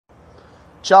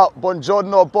Ciao,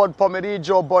 buongiorno, buon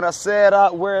pomeriggio,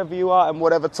 buonasera, wherever you are and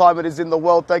whatever time it is in the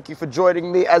world. Thank you for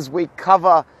joining me as we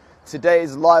cover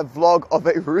today's live vlog of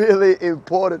a really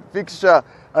important fixture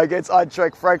against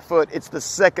Eintracht Frankfurt. It's the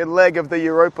second leg of the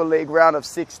Europa League round of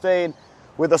 16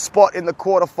 with a spot in the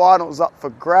quarterfinals up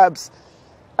for grabs.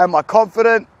 Am I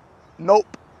confident?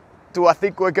 Nope. Do I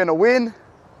think we're going to win?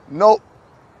 Nope.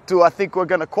 Do I think we're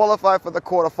going to qualify for the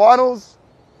quarterfinals?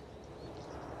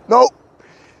 Nope.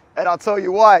 And I'll tell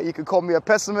you why. You could call me a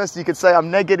pessimist, you could say I'm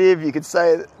negative, you could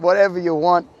say whatever you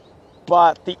want,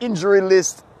 but the injury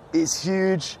list is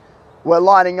huge. We're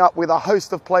lining up with a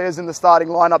host of players in the starting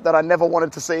lineup that I never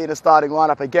wanted to see in a starting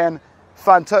lineup again.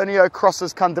 Fantonio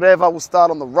crosses Candreva will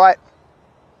start on the right.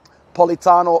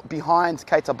 Politano behind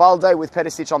Keita Balde with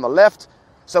Perisic on the left.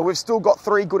 So we've still got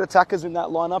three good attackers in that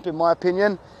lineup, in my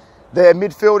opinion. Their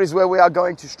midfield is where we are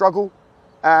going to struggle.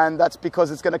 And that's because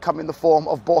it's going to come in the form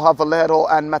of Borja Valero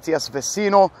and Matias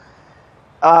Vecino.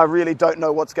 I really don't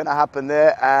know what's going to happen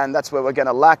there, and that's where we're going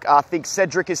to lack. I think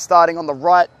Cedric is starting on the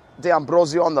right, De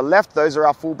Ambrosio on the left. Those are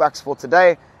our fullbacks for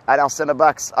today, and our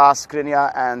centre-backs are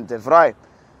Skriniar and De Vrij.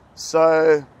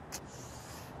 So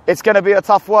it's going to be a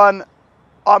tough one.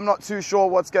 I'm not too sure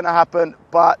what's going to happen,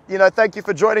 but, you know, thank you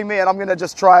for joining me, and I'm going to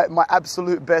just try my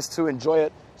absolute best to enjoy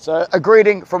it. So a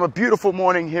greeting from a beautiful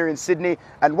morning here in Sydney,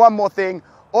 and one more thing.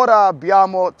 Ora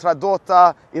abbiamo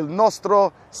tradotto il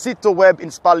nostro sito web in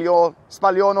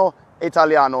spagnolo e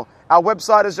italiano. Our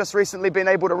website has just recently been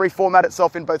able to reformat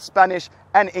itself in both Spanish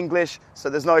and English, so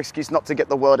there's no excuse not to get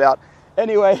the word out.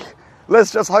 Anyway,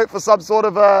 let's just hope for some sort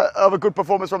of a good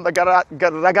performance from the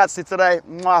ragazzi today.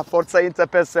 Forza Inter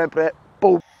per sempre.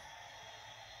 Boom.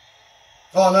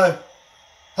 Oh no.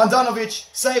 Handanovic,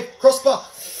 save, crossbar.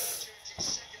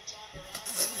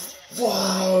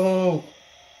 Whoa.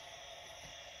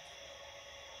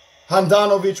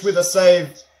 Handanovic with a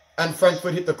save, and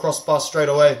Frankfurt hit the crossbar straight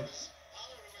away.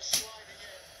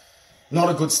 Not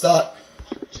a good start.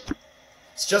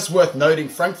 It's just worth noting,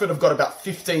 Frankfurt have got about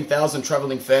 15,000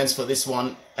 travelling fans for this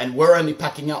one, and we're only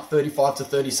packing out 35 to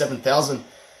 37,000.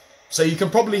 So you can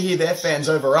probably hear their fans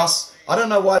over us. I don't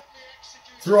know why.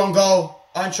 Through on goal,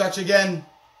 Eintracht again.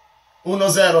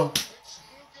 1-0.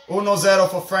 1-0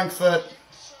 for Frankfurt.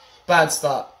 Bad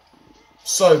start.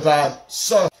 So bad.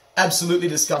 So absolutely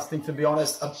disgusting, to be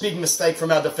honest. A big mistake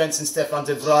from our defence in Stefan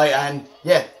De Vrij, and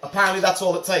yeah, apparently that's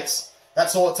all it takes.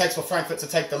 That's all it takes for Frankfurt to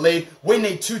take the lead. We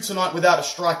need two tonight without a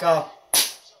striker.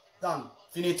 Done.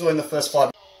 Finito in the first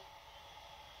 5.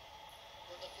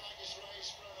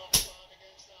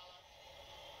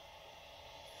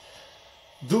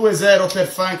 "2-0 per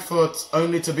Frankfurt,"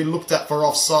 only to be looked at for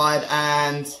offside,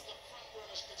 and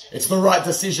it's the right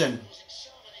decision.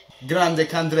 Grande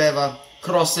Candreva.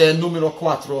 Crosse numero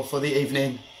 4 for the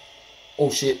evening.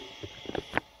 Oh shit.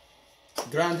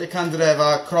 Grande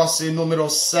Candreva, crosse numero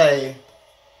 6.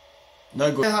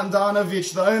 No good.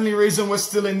 Handanovic, the only reason we're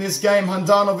still in this game,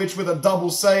 Handanovic with a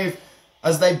double save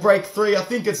as they break 3. I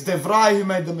think it's De Vrij who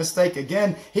made the mistake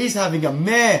again. He's having a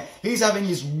mare. He's having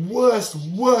his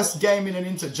worst game in an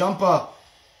Inter jumper.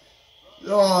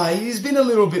 Oh, he's been a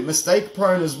little bit mistake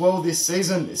prone as well this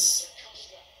season.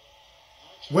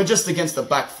 We're just against the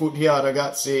back foot here,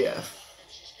 ragazzi.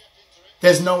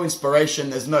 There's no inspiration,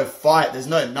 there's no fight, there's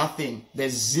no nothing.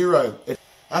 There's zero.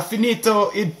 Ha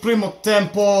finito il primo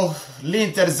tempo,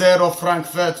 l'Inter 0,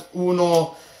 Frankfurt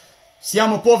 1.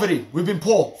 Siamo poveri, we've been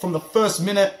poor from the first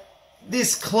minute.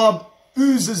 This club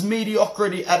oozes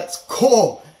mediocrity at its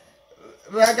core.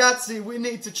 Ragazzi, we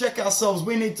need to check ourselves,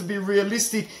 we need to be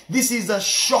realistic. This is a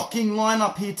shocking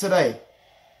lineup here today.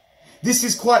 This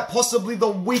is quite possibly the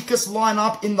weakest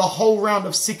lineup in the whole round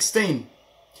of 16.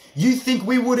 You think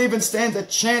we would even stand a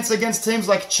chance against teams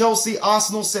like Chelsea,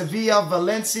 Arsenal, Sevilla,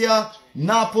 Valencia,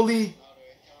 Napoli?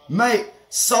 Mate,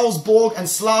 Salzburg and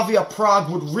Slavia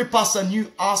Prague would rip us a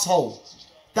new asshole.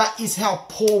 That is how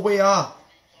poor we are.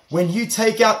 When you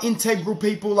take out integral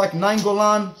people like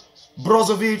Nainggolan,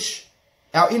 Brozovic,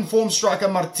 our informed striker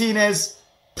Martinez,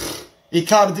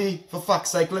 Icardi, for fuck's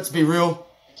sake, let's be real.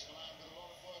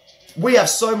 We have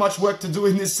so much work to do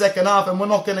in this second half, and we're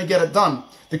not going to get it done.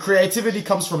 The creativity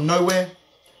comes from nowhere.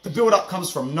 The build-up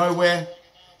comes from nowhere.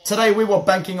 Today we were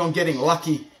banking on getting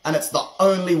lucky, and it's the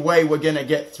only way we're going to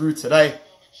get through today.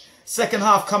 Second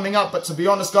half coming up, but to be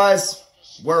honest, guys,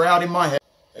 we're out in my head.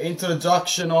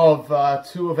 Introduction of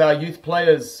two of our youth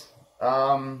players,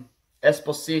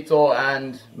 Esposito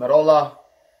and Marola,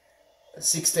 a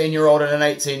 16-year-old and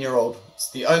an 18-year-old.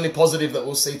 It's the only positive that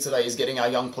we'll see today is getting our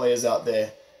young players out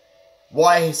there.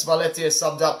 Why Spalletti has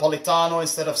subbed out Politano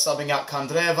instead of subbing out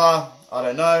Candreva, I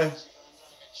don't know.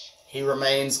 He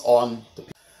remains on the...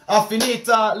 Ha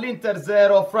finita l'Inter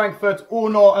 0, Frankfurt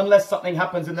 1, unless something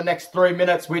happens in the next 3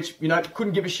 minutes, which, you know,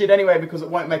 couldn't give a shit anyway because it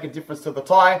won't make a difference to the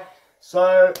tie.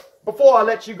 So, before I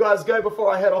let you guys go,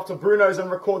 before I head off to Bruno's and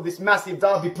record this massive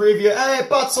derby preview, hey,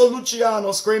 Pazzo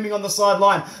Luciano screaming on the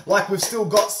sideline like we've still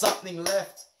got something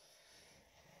left.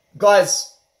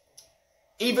 Guys,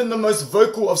 even the most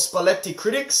vocal of Spalletti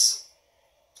critics,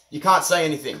 you can't say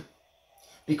anything.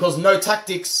 Because no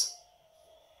tactics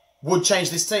would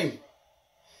change this team.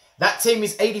 That team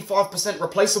is 85%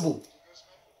 replaceable.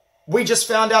 We just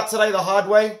found out today the hard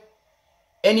way.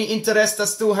 Any Interesta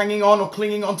still hanging on or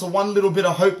clinging on to one little bit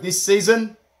of hope this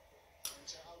season?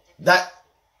 That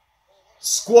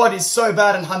squad is so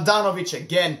bad, and Handanovic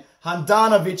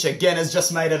again has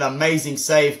just made an amazing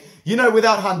save. You know,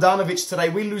 without Handanovic today,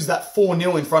 we lose that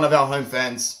 4-0 in front of our home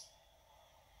fans.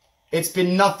 It's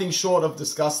been nothing short of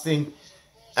disgusting.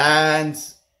 And,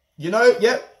 you know,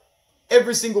 yep,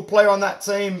 every single player on that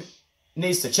team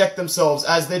needs to check themselves,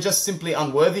 as they're just simply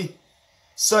unworthy.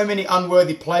 So many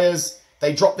unworthy players.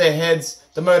 They drop their heads.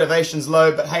 The motivation's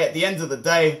low. But hey, at the end of the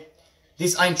day,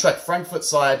 this Eintracht Frankfurt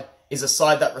side is a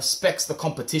side that respects the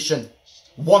competition,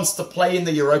 wants to play in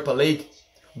the Europa League.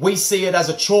 We see it as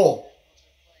a chore.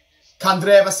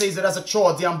 Candreva sees it as a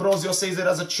chore. D'Ambrosio sees it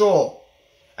as a chore.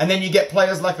 And then you get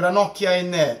players like Ranocchia in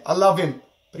there. I love him,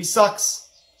 but he sucks.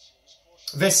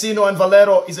 Vecino and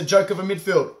Valero is a joke of a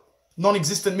midfield.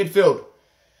 Non-existent midfield.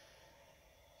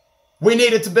 We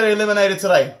needed to be eliminated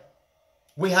today.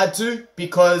 We had to,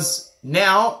 because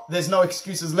now there's no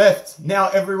excuses left. Now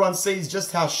everyone sees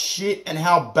just how shit and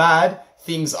how bad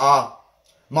things are.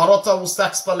 Marotta will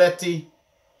sack Spalletti.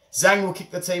 Zhang will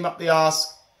kick the team up the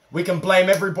arse. We can blame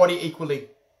everybody equally.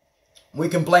 We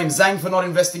can blame Zhang for not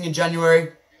investing in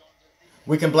January.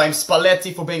 We can blame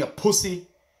Spalletti for being a pussy.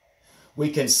 We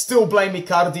can still blame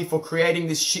Icardi for creating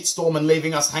this shitstorm and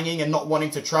leaving us hanging and not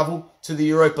wanting to travel to the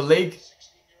Europa League.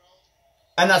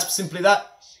 And that's simply that.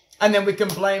 And then we can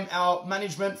blame our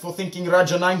management for thinking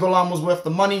Raja Nainggolan was worth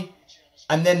the money,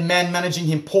 and then managing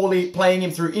him poorly, playing him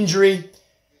through injury.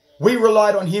 We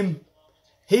relied on him.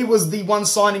 He was the one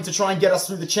signing to try and get us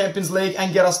through the Champions League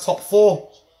and get us top 4.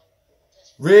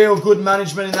 Real good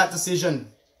management in that decision.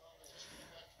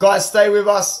 Guys, stay with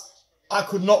us. I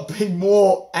could not be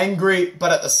more angry,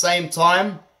 but at the same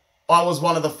time, I was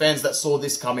one of the fans that saw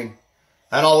this coming.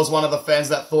 And I was one of the fans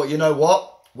that thought, you know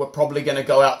what? We're probably going to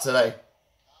go out today.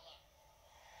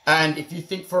 And if you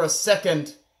think for a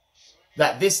second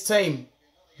that this team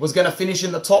was going to finish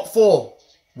in the top 4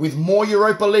 with more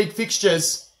Europa League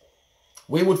fixtures,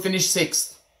 we would finish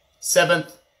 6th,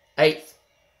 7th, 8th.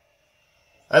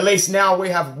 At least now we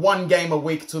have 1 game a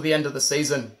week till the end of the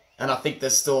season. And I think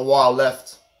there's still a while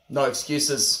left. No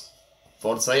excuses.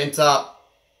 Forza Inter,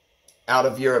 out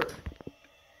of Europe.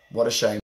 What a shame.